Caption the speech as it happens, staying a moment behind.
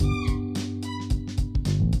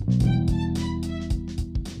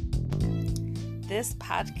This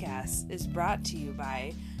podcast is brought to you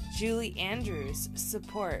by Julie Andrews'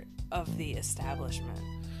 support of the establishment.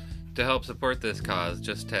 To help support this cause,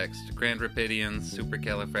 just text Grand Rapidians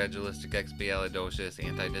Supercalifragilisticexpialidocious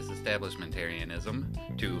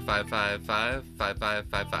Anti-Disestablishmentarianism to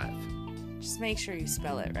 555-5555. Just make sure you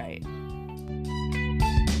spell it right.